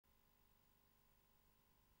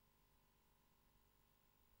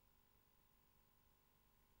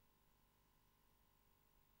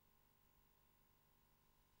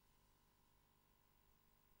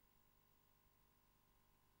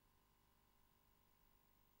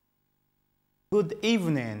Good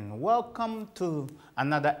evening. Welcome to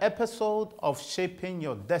another episode of Shaping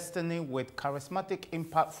Your Destiny with Charismatic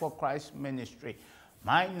Impact for Christ Ministry.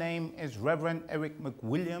 My name is Reverend Eric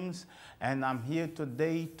Mcwilliams, and I'm here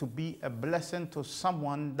today to be a blessing to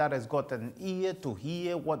someone that has got an ear to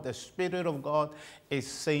hear what the Spirit of God is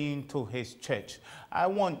saying to His church. I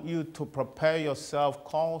want you to prepare yourself,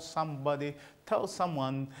 call somebody, tell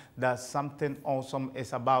someone that something awesome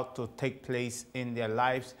is about to take place in their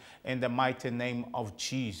lives in the mighty name of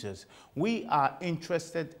Jesus. We are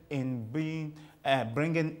interested in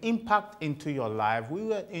bringing impact into your life. We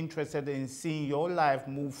were interested in seeing your life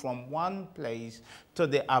move from one place to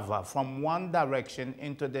the other, from one direction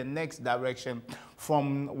into the next direction,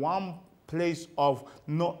 from one place of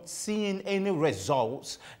not seeing any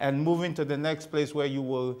results and moving to the next place where you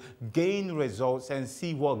will gain results and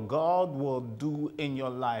see what God will do in your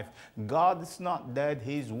life. God is not dead.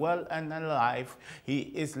 He's well and alive. He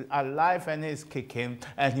is alive and is kicking,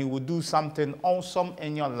 and He will do something awesome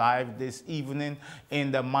in your life this evening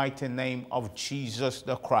in the mighty name of Jesus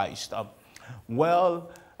the Christ.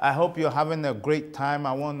 Well, I hope you're having a great time.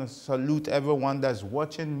 I want to salute everyone that's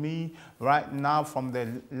watching me right now from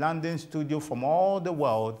the London studio, from all the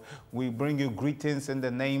world. We bring you greetings in the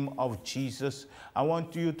name of Jesus. I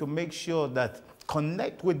want you to make sure that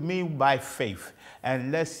connect with me by faith,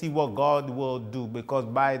 and let's see what God will do, because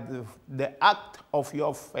by the act of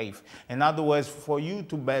your faith, in other words, for you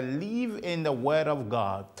to believe in the Word of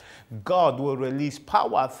God, God will release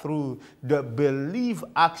power through the belief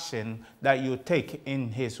action that you take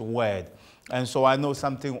in His Word. And so I know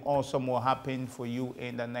something awesome will happen for you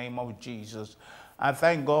in the name of Jesus. I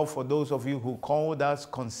thank God for those of you who called us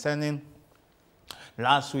concerning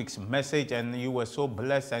last week's message, and you were so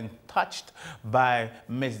blessed and touched by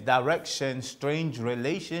misdirection, strange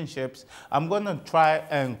relationships. I'm going to try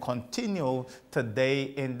and continue today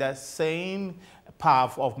in that same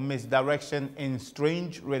path of misdirection in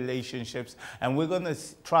strange relationships, and we're going to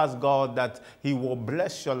trust God that He will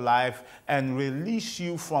bless your life and release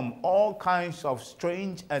you from all kinds of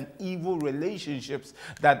strange and evil relationships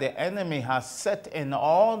that the enemy has set in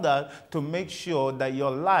order to make sure that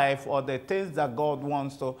your life, or the things that God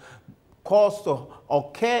wants to cause to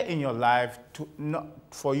occur in your life, to not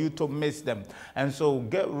for you to miss them. And so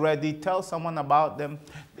get ready, tell someone about them.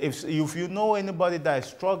 If you know anybody that is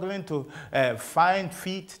struggling to find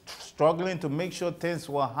feet, struggling to make sure things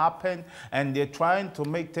will happen, and they're trying to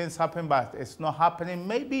make things happen but it's not happening,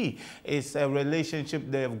 maybe it's a relationship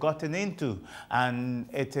they've gotten into and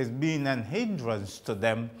it has been an hindrance to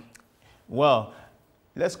them. Well,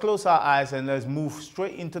 let's close our eyes and let's move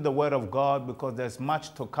straight into the Word of God, because there's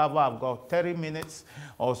much to cover. I've got 30 minutes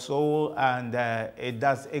or so, and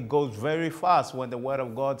it goes very fast when the Word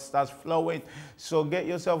of God starts flowing. So get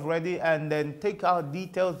yourself ready, and then take our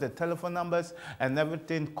details, the telephone numbers and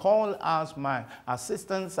everything. Call us. My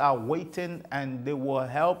assistants are waiting, and they will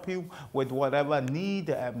help you with whatever need.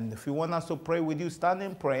 If you want us to pray with you, stand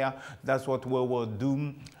in prayer. That's what we will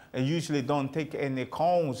do. I usually don't take any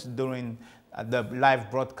calls during the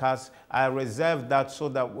live broadcast. I reserve that so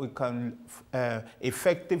that we can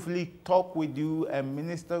effectively talk with you and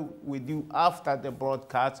minister with you after the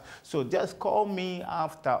broadcast. So just call me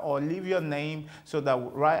after, or leave your name, so that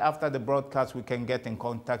right after the broadcast we can get in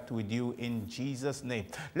contact with you in Jesus' name.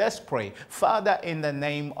 Let's pray. Father, in the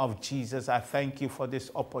name of Jesus, I thank you for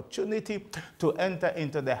this opportunity to enter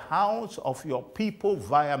into the house of your people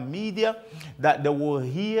via media, that they will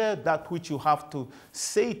hear that which you have to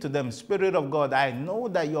say to them. Spirit of God, I know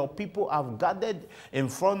that your people have gathered in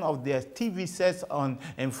front of their TV sets,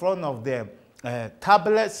 in front of their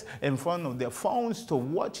tablets, in front of their phones to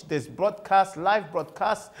watch this broadcast, live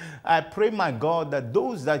broadcast. I pray, my God, that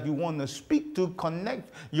those that you want to speak to,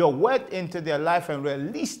 connect your word into their life and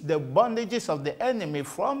release the bondages of the enemy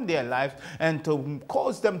from their lives, and to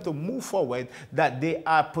cause them to move forward, that they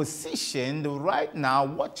are positioned right now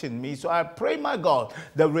watching me. So I pray, my God,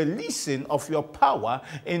 the releasing of your power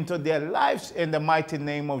into their lives in the mighty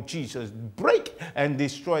name of Jesus. Break and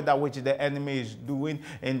destroy that which the enemy is doing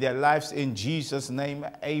in their lives in Jesus' name,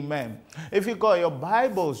 amen. If you got your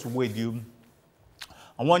Bibles with you,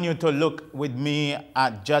 I want you to look with me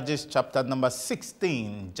at Judges chapter number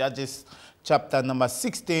 16. Judges chapter number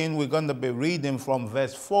 16. We're going to be reading from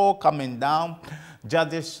verse 4 coming down.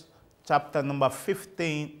 Judges chapter number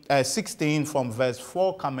 16 from verse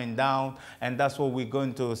 4 coming down. And that's what we're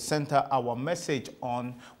going to center our message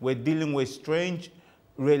on. We're dealing with strange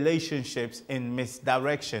relationships in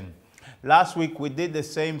misdirection. Last week we did the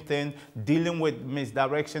same thing, dealing with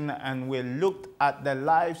misdirection, and we looked at the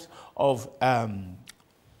lives of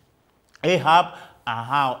Ahab, and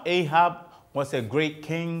how Ahab was a great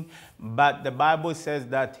king, but the Bible says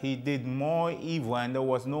that he did more evil and there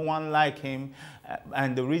was no one like him.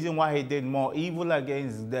 And the reason why he did more evil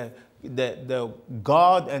against the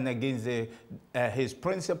God and against his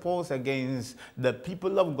principles, against the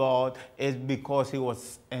people of God, is because he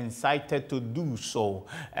was incited to do so.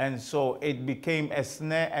 And so it became a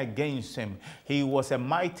snare against him. He was a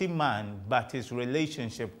mighty man, but his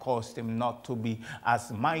relationship caused him not to be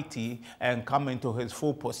as mighty and come into his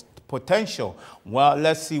full potential. Well,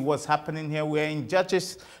 let's see what's happening here. We're in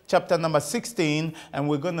Judges chapter number 16, and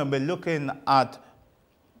we're going to be looking at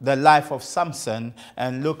the life of Samson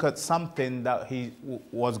and look at something that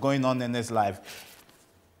was going on in his life.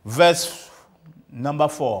 Verse number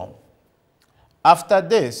 4. After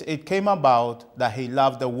this, it came about that he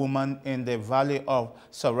loved a woman in the valley of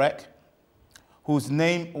Sorek, whose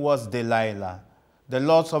name was Delilah. The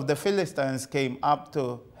lords of the Philistines came up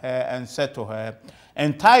to her and said to her,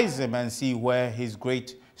 entice him and see where his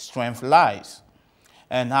great strength lies,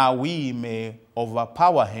 and how we may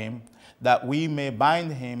overpower him, that we may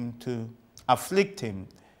bind him to afflict him.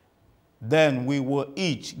 Then we will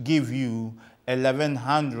each give you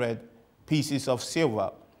 1,100 pieces of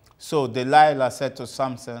silver. So Delilah said to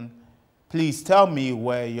Samson, please tell me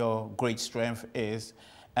where your great strength is,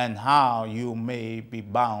 and how you may be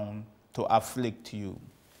bound to afflict you.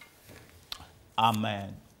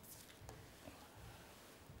 Amen.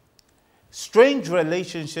 Strange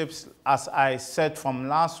relationships, as I said from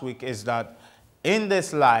last week, is that in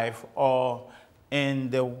this life, or in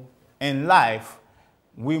life,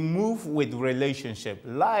 we move with relationship.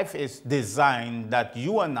 Life is designed that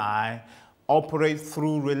you and I operate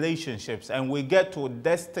through relationships, and we get to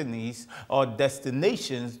destinies or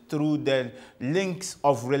destinations through the links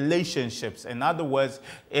of relationships. In other words,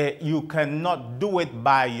 you cannot do it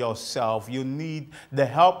by yourself. You need the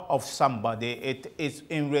help of somebody. It is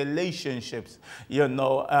in relationships. You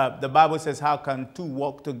know, the Bible says, how can two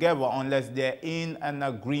walk together unless they're in an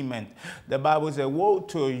agreement? The Bible says, woe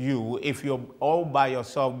to you if you're all by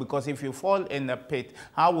yourself, because if you fall in a pit,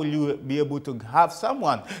 how will you be able to have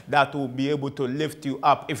someone that will be able to lift you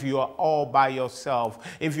up if you are all by yourself?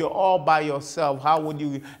 If you're all by yourself, how would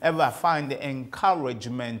you ever find the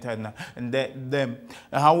encouragement and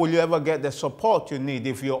how will you ever get the support you need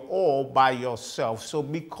if you're all by yourself? So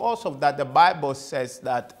because of that, the Bible says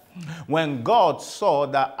that when God saw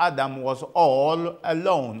that Adam was all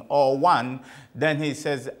alone or one, then he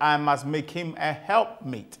says, I must make him a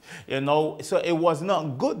helpmeet. You know, so it was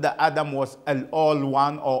not good that Adam was all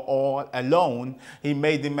one or all alone. He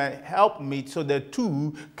made him a helpmeet so the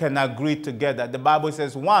two can agree together. The Bible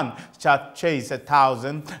says one shall chase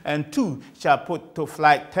 1,000 and two shall put to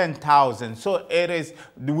flight 10,000. So it is,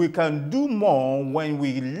 we can do more when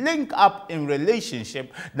we link up in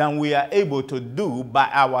relationship than we are able to do by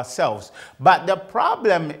ourselves. But the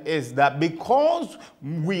problem is that because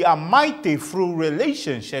we are mighty through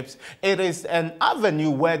relationships, it is an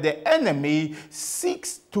avenue where the enemy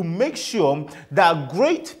seeks to make sure that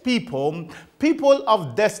great people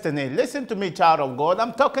of destiny, listen to me, child of God,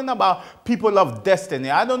 I'm talking about people of destiny.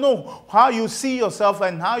 I don't know how you see yourself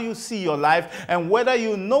and how you see your life, and whether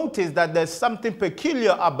you notice that there's something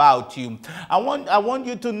peculiar about you. I want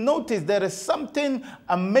you to notice there is something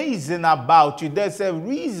amazing about you. There's a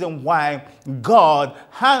reason why God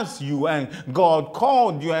has you, and God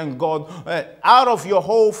called you, and God out of your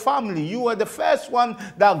whole family. You were the first one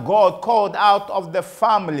that God called out of the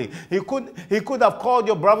family. He could have called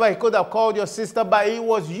your brother, he could have called your sister, but it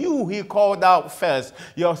was you he called out first.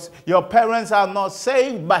 Your parents are not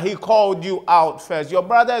saved, but he called you out first. Your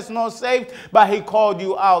brother is not saved, but he called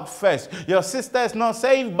you out first. Your sister is not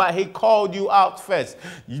saved, but he called you out first.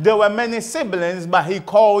 There were many siblings, but he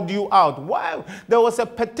called you out. Why? There was a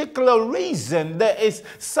particular reason. There is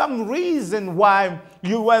some reason why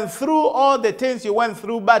you went through all the things you went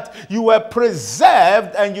through, but you were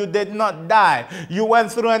preserved and you did not die. You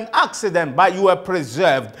went through an accident, but you were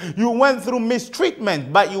preserved. You went through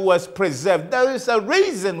mistreatment, but you was preserved. There is a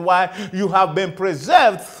reason why you have been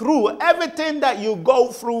preserved through everything that you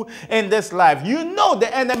go through in this life. You know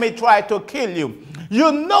the enemy tried to kill you.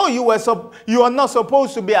 You know you are not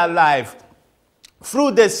supposed to be alive.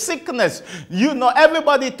 Through the sickness, you know,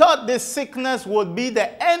 everybody thought this sickness would be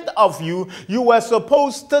the end of you. You were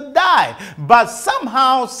supposed to die, but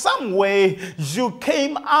somehow, some way, you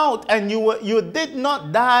came out and you did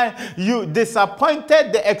not die. You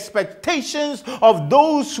disappointed the expectations of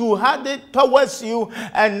those who had it towards you,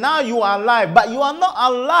 and now you are alive. But you are not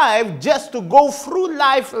alive just to go through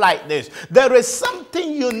life like this. There is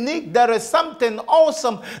something unique. There is something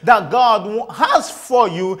awesome that God has for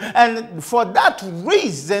you, and for that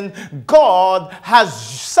reason, God has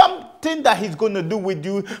some something that he's going to do with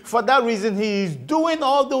you. For that reason, he is doing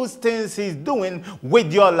all those things he's doing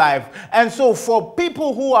with your life. And so for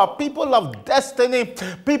people who are people of destiny,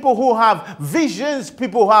 people who have visions,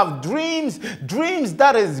 people who have dreams, dreams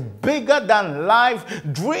that is bigger than life,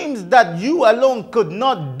 dreams that you alone could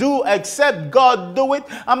not do except God do it.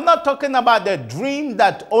 I'm not talking about the dream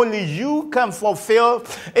that only you can fulfill.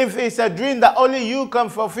 If it's a dream that only you can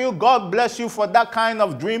fulfill, God bless you for that kind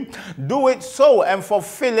of dream. Do it so and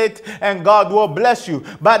fulfill it, and God will bless you.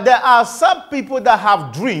 But there are some people that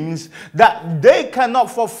have dreams that they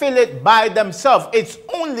cannot fulfill it by themselves. It's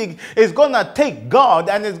going to take God,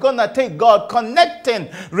 and it's going to take God connecting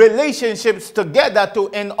relationships together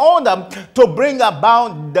in order to bring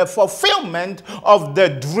about the fulfillment of the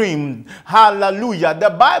dream. Hallelujah. The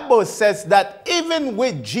Bible says that even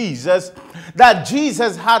with Jesus, that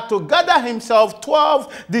Jesus had to gather himself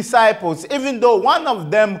 12 disciples, even though one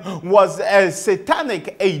of them was a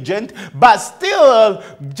satanic agent, but still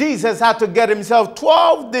Jesus had to get himself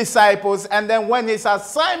 12 disciples. And then when his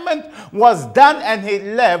assignment was done and he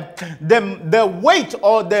left, the weight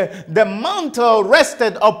or the mantle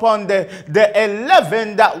rested upon the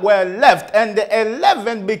 11 that were left, and the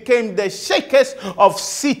 11 became the shakers of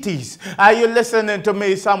cities. Are you listening to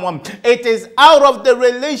me, someone? It is out of the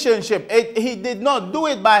relationship. He did not do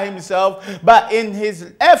it by himself, but in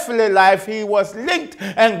his earthly life, he was linked,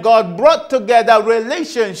 and God brought together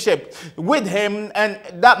relationship with him, and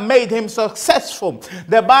that made him successful.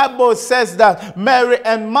 The Bible says that Mary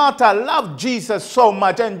and Martha loved Jesus so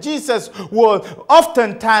much, and Jesus will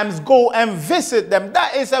oftentimes go and visit them.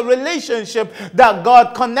 That is a relationship that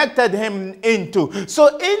God connected him into.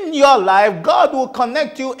 So in your life, God will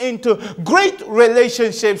connect you into great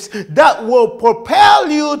relationships that will propel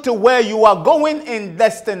you to where you are going in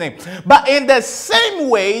destiny. But in the same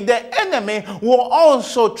way, the enemy will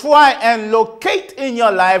also try and locate in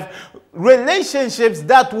your life relationships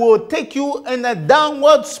that will take you in a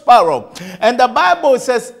downward spiral. And the Bible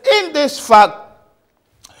says in this fact,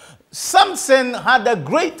 Samson had a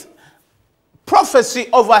great prophecy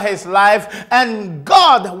over his life, and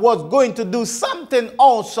God was going to do something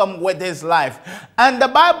awesome with his life. And the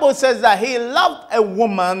Bible says that he loved a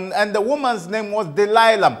woman, and the woman's name was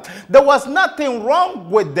Delilah. There was nothing wrong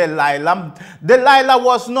with Delilah. Delilah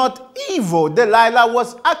was not evil. Delilah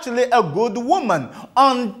was actually a good woman,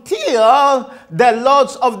 until the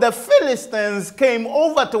lords of the Philistines came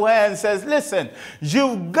over to her and says, listen,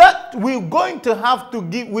 we're going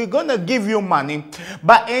to give you money,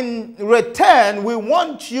 but in return, we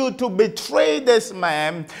want you to betray this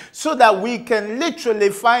man so that we can literally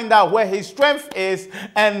find out where his strength is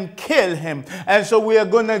and kill him. And so we are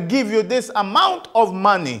going to give you this amount of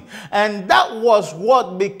money. And that was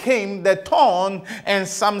what became the thorn in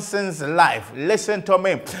Samson's life. Listen to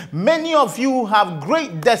me. Many of you have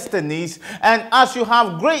great destinies, and as you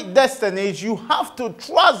have great destinies, you have to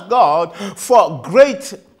trust God for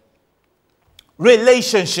great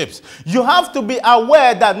relationships. You have to be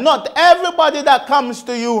aware that not everybody that comes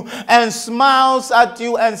to you and smiles at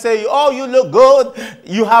you and say, oh, you look good,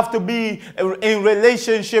 you have to be in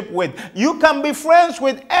relationship with. You can be friends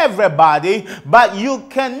with everybody, but you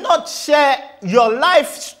cannot share your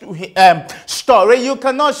life story. You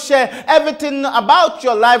cannot share everything about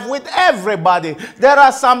your life with everybody. There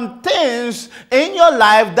are some things in your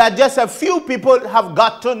life that just a few people have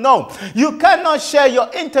got to know. You cannot share your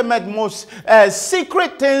intimate, most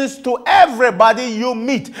secret things to everybody you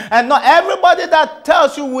meet. And not everybody that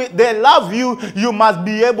tells you they love you, you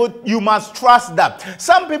must trust that.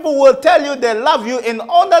 Some people will tell you they love you in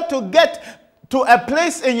order to get to a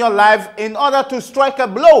place in your life, in order to strike a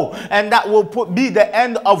blow, and that will be the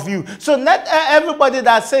end of you. So not everybody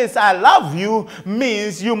that says I love you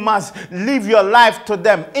means you must live your life to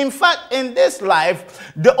them. In fact, in this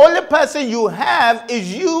life, the only person you have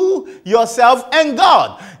is you, yourself, and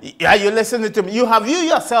God. Are you listening to me? You have you,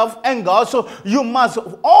 yourself, and God. So you must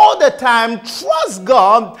all the time trust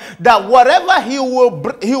God that whatever He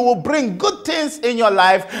will bring good things in your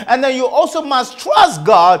life, and then you also must trust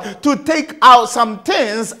God to take out some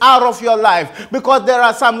things out of your life, because there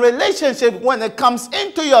are some relationships when it comes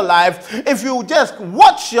into your life, if you just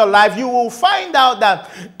watch your life, you will find out that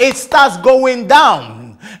it starts going down.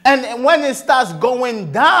 And when it starts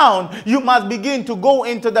going down, you must begin to go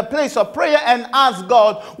into the place of prayer and ask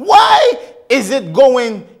God, why is it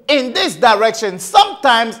going in this direction?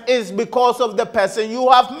 Sometimes it's because of the person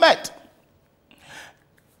you have met.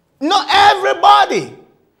 Not everybody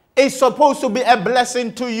is supposed to be a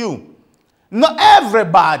blessing to you. Not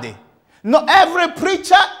everybody. Not every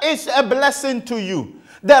preacher is a blessing to you.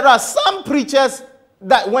 There are some preachers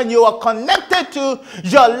that when you are connected to,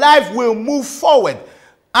 your life will move forward.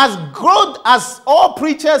 As good as all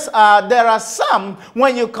preachers are, there are some,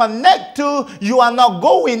 when you connect to, you are not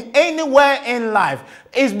going anywhere in life.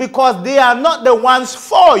 It's because they are not the ones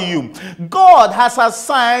for you. God has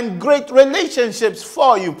assigned great relationships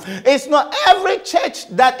for you. It's not every church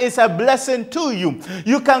that is a blessing to you.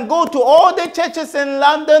 You can go to all the churches in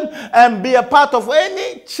London and be a part of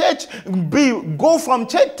any church, go from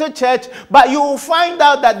church to church, but you will find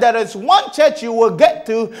out that there is one church you will get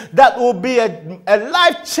to that will be a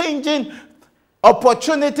life-changing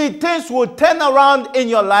opportunity. Things will turn around in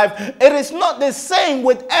your life. It is not the same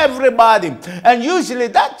with everybody, and usually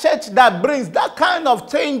that church that brings that kind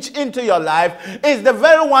of change into your life is the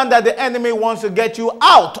very one that the enemy wants to get you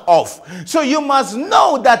out of. So you must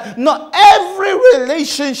know that not every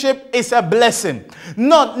relationship is a blessing.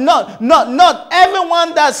 Not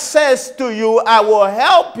everyone that says to you, "I will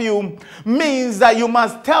help you," means that you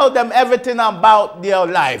must tell them everything about their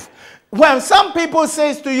life. When some people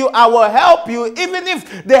say to you, "I will help you," even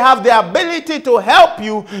if they have the ability to help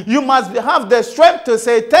you, you must have the strength to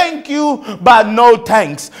say thank you, but no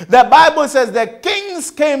thanks. The Bible says the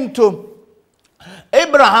kings came to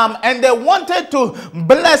Abraham and they wanted to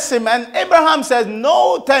bless him, and Abraham says,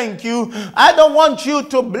 "No, thank you. I don't want you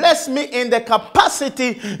to bless me in the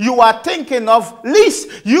capacity you are thinking of. Least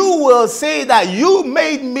you will say that you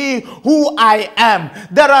made me who I am."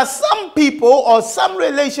 There are some people or some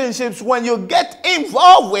relationships when you get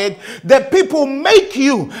involved with, the people make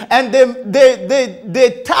you, and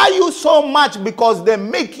they tie you so much because they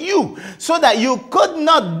make you so that you could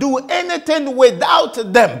not do anything without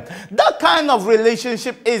them. That kind of relationship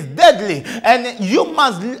is deadly, and you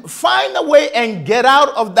must find a way and get out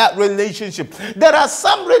of that relationship. There are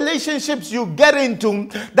some relationships you get into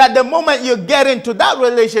that the moment you get into that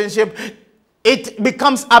relationship, it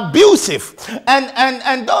becomes abusive.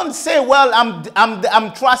 And don't say, "Well,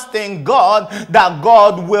 I'm trusting God that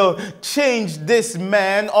God will change this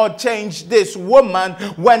man or change this woman,"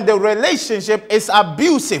 when the relationship is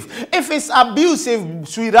abusive. If it's abusive,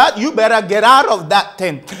 sweetheart, you better get out of that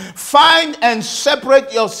thing. Find and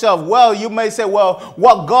separate yourself. Well, you may say, "Well,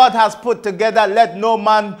 what God has put together, let no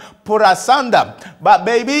man put asunder." But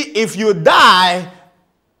baby, if you die,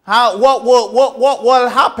 what will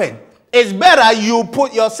happen? It's better you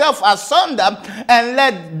put yourself asunder and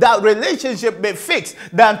let that relationship be fixed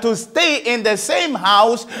than to stay in the same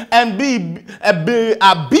house and be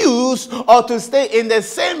abused, or to stay in the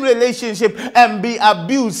same relationship and be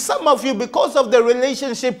abused. Some of you, because of the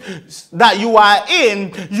relationship that you are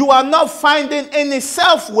in, you are not finding any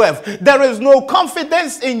self-worth. There is no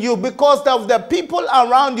confidence in you because of the people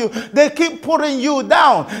around you. They keep putting you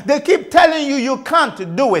down. They keep telling you you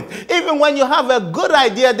can't do it. Even when you have a good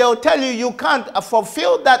idea, they'll tell you can't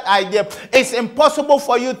fulfill that idea. It's impossible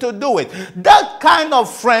for you to do it. That kind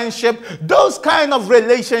of friendship, those kind of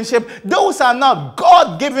relationship, those are not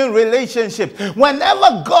God-given relationships.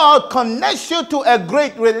 Whenever God connects you to a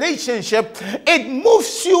great relationship, it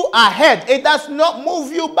moves you ahead. It does not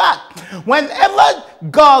move you back. Whenever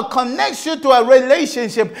God connects you to a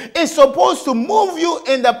relationship, it's supposed to move you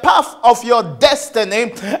in the path of your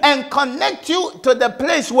destiny and connect you to the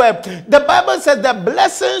place where the Bible says the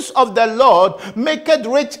blessings of the Lord make it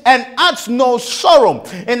rich and adds no sorrow.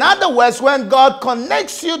 In other words, when God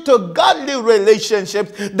connects you to godly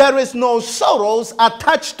relationships, there is no sorrows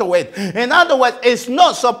attached to it. In other words, it's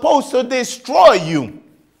not supposed to destroy you.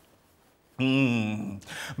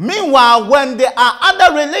 Meanwhile, when there are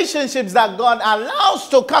other relationships that God allows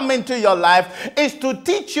to come into your life, is to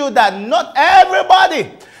teach you that not everybody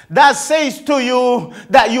that says to you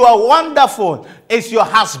that you are wonderful is your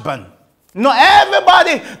husband. Not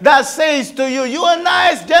everybody that says to you, "You are a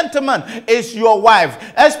nice gentleman," is your wife.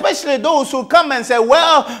 Especially those who come and say,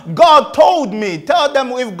 "Well, God told me." Tell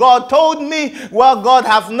them, if God told me, well, God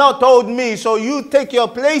have not told me. So you take your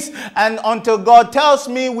place, and until God tells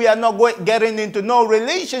me, we are not getting into no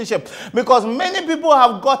relationship. Because many people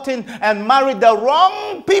have gotten and married the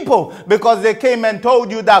wrong people because they came and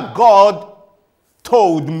told you that God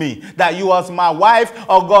told me that you was my wife,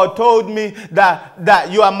 or God told me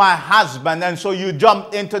that you are my husband, and so you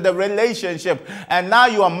jumped into the relationship, and now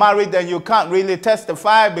you are married and you can't really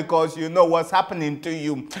testify because you know what's happening to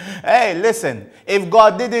you. Hey, listen, if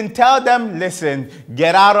God didn't tell them, listen,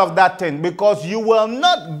 get out of that thing, because you will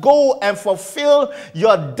not go and fulfill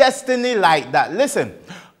your destiny like that. Listen,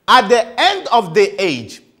 at the end of the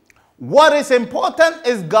age, what is important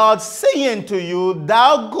is God saying to you,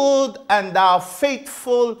 "Thou good and thou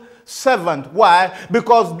faithful servant." Why?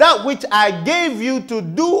 Because that which I gave you to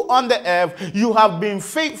do on the earth, you have been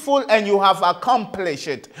faithful and you have accomplished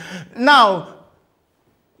it. Now,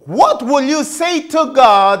 What will you say to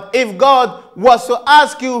God if God was to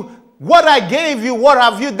ask you, what I gave you, what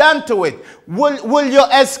have you done to it? Will your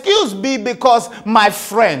excuse be because my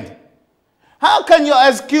friend? How can your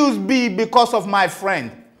excuse be because of my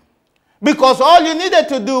friend? Because all you needed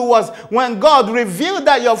to do was, when God revealed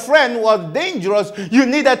that your friend was dangerous, you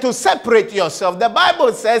needed to separate yourself. The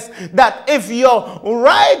Bible says that if your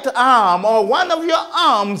right arm or one of your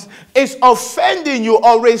arms is offending you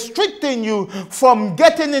or restricting you from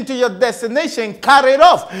getting into your destination, cut it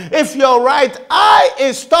off. If your right eye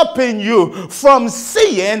is stopping you from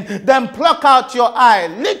seeing, then pluck out your eye.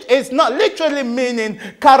 It's not literally meaning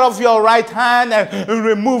cut off your right hand and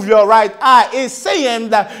remove your right eye. It's saying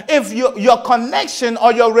that if your connection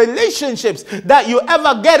or your relationships that you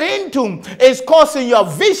ever get into is causing your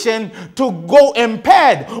vision to go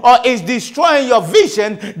impaired or is destroying your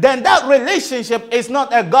vision, then that relationship is not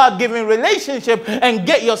a God-given relationship, and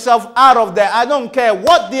get yourself out of there. I don't care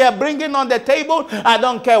what they are bringing on the table. I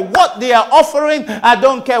don't care what they are offering. I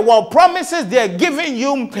don't care what promises they are giving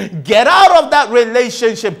you. Get out of that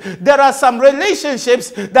relationship. There are some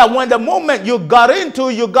relationships that when the moment you got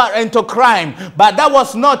into crime, but that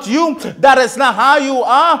was not you. That is not how you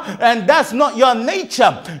are, and that's not your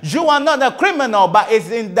nature. You are not a criminal, but it's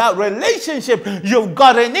in that relationship you've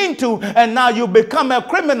gotten into, and now you become a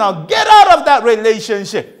criminal. Get out of that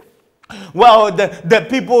relationship. Well, the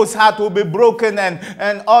people's heart will be broken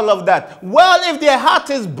and all of that. Well, if their heart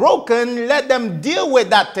is broken, let them deal with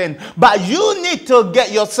that thing. But you need to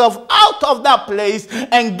get yourself out of that place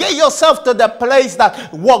and get yourself to the place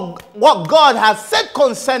that what God has said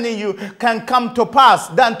concerning you can come to pass,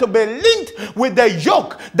 than to be linked with the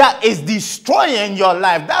yoke that is destroying your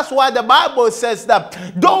life. That's why the Bible says that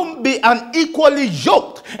don't be unequally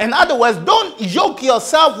yoked. In other words, don't yoke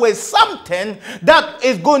yourself with something that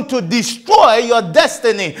is going to destroy your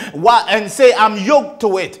destiny and say, I'm yoked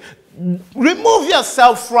to it. Remove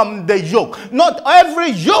yourself from the yoke. Not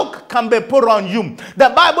every yoke can be put on you.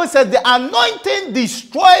 The Bible says the anointing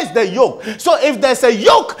destroys the yoke. So if there's a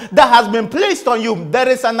yoke that has been placed on you, there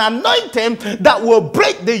is an anointing that will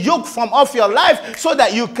break the yoke from off your life so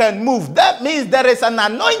that you can move. That means there is an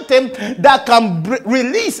anointing that can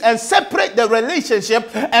release and separate the relationship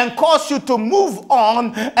and cause you to move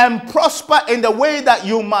on and prosper in the way that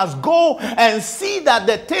you must go, and see that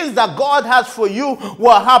the things that God has for you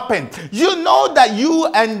will happen. You know that you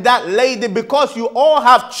and that lady, because you all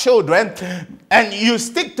have children, and you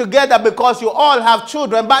stick together because you all have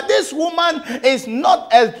children, but this woman is not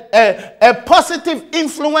a positive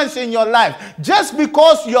influence in your life. Just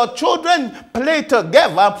because your children play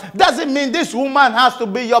together doesn't mean this woman has to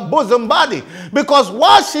be your bosom buddy. Because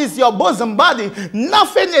while she's your bosom buddy,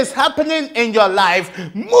 nothing is happening in your life.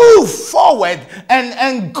 Move forward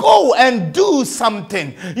and go and do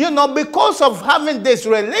something. You know, because of having this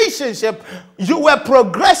relationship, you were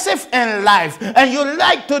progressive in life and you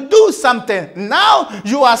like to do something. Now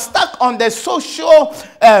you are stuck on the social,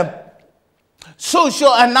 and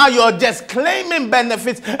now you're just claiming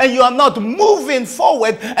benefits and you are not moving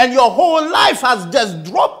forward, and your whole life has just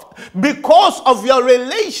dropped because of your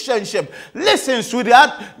relationship. Listen,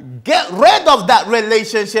 sweetheart, get rid of that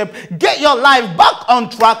relationship, get your life back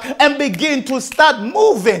on track, and begin to start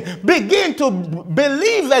moving. Begin to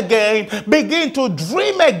believe again, begin to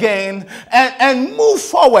dream again, and move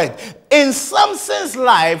forward. In Samson's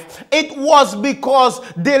life, it was because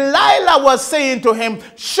Delilah was saying to him,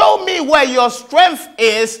 show me where your strength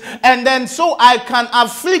is, and then so I can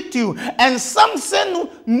afflict you. And Samson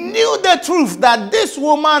knew the truth that this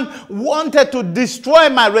woman wanted to destroy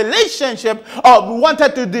my relationship or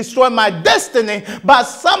wanted to destroy my destiny, but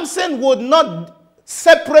Samson would not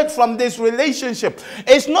separate from this relationship.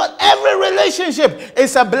 It's not every relationship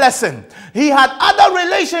is a blessing. He had other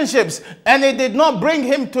relationships and it did not bring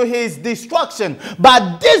him to his destruction,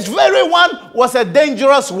 but this very one was a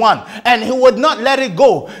dangerous one and he would not let it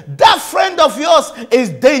go. That friend of yours is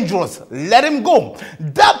dangerous. Let him go.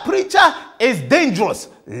 That preacher is dangerous.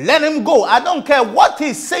 Let him go. I don't care what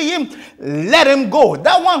he's saying. Let him go.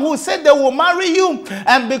 That one who said they will marry you,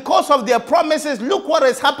 and because of their promises, look what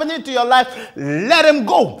is happening to your life. Let him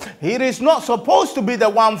go. He is not supposed to be the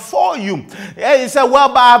one for you. He said, well,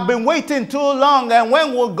 but I've been waiting too long, and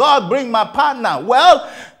when will God bring my partner? Well,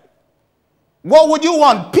 what would you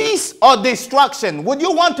want? Peace or destruction? Would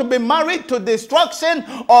you want to be married to destruction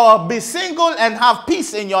or be single and have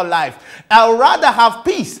peace in your life? I would rather have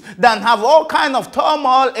peace than have all kind of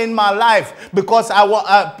turmoil in my life because I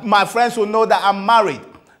want my friends will know that I'm married.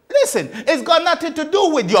 Listen, it's got nothing to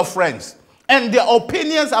do with your friends. and their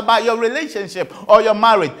opinions about your relationship or your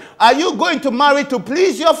marriage. Are you going to marry to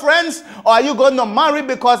please your friends, or are you going to marry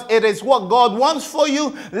because it is what God wants for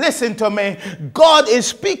you? Listen to me. God is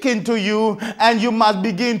speaking to you, and you must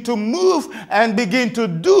begin to move and begin to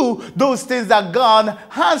do those things that God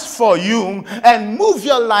has for you and move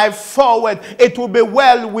your life forward. It will be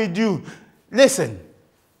well with you. Listen,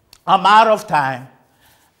 I'm out of time,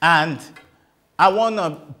 and I want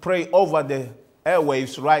to pray over the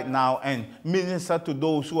airwaves right now and minister to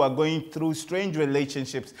those who are going through strange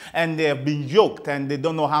relationships and they have been yoked and they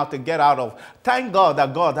don't know how to get out of. Thank God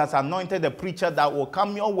that God has anointed a preacher that will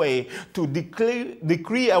come your way to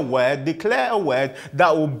declare a word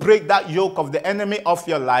that will break that yoke of the enemy of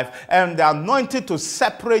your life, and the anointed to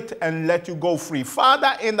separate and let you go free.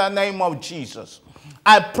 Father, in the name of Jesus,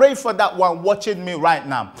 I pray for that one watching me right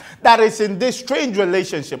now that is in this strange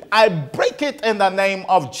relationship. I break it in the name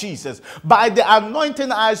of Jesus. By the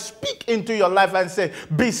anointing, I speak into your life and say,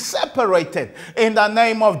 be separated in the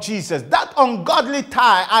name of Jesus. That ungodly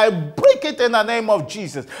tie, I break it in the name of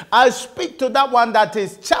Jesus. I speak to that one that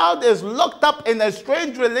his child is locked up in a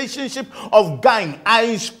strange relationship of gang.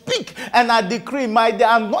 I speak and I decree, may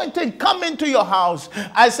the anointing come into your house.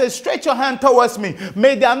 I say, stretch your hand towards me.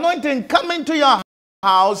 May the anointing come into your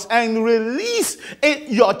house and release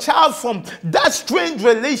your child from that strange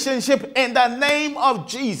relationship in the name of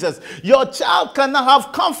Jesus. Your child cannot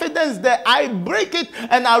have confidence that I break it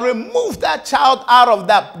and I remove that child out of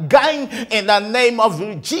that gang in the name of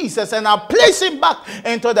Jesus, and I place him back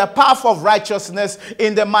into the path of righteousness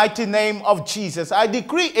in the mighty name of Jesus. I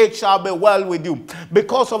decree it shall be well with you.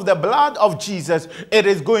 Because of the blood of Jesus, it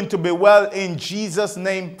is going to be well in Jesus'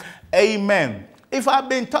 name. Amen. If I've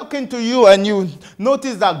been talking to you and you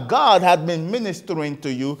notice that God had been ministering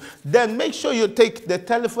to you, then make sure you take the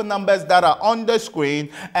telephone numbers that are on the screen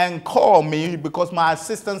and call me, because my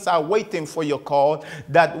assistants are waiting for your call,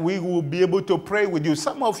 that we will be able to pray with you.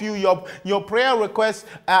 Some of you, your prayer requests,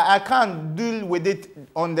 I can't deal with it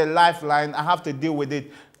on the lifeline. I have to deal with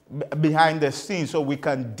it behind the scenes so we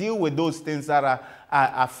can deal with those things that are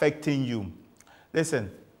affecting you.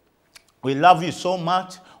 Listen, we love you so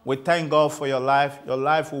much. We thank God for your life. Your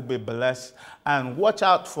life will be blessed. And watch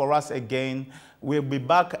out for us again. We'll be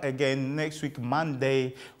back again next week,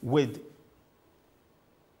 Monday, with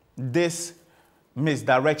these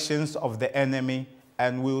misdirections of the enemy.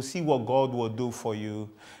 And we'll see what God will do for you.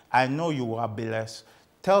 I know you are blessed.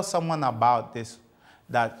 Tell someone about this,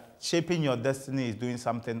 that Shaping Your Destiny is doing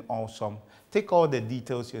something awesome. Take all the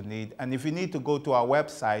details you need. And if you need to go to our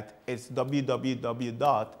website, it's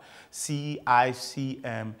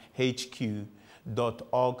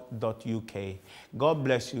www.cicmhq.org.uk. God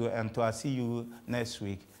bless you, and till I see you next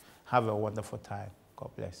week, have a wonderful time. God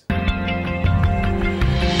bless.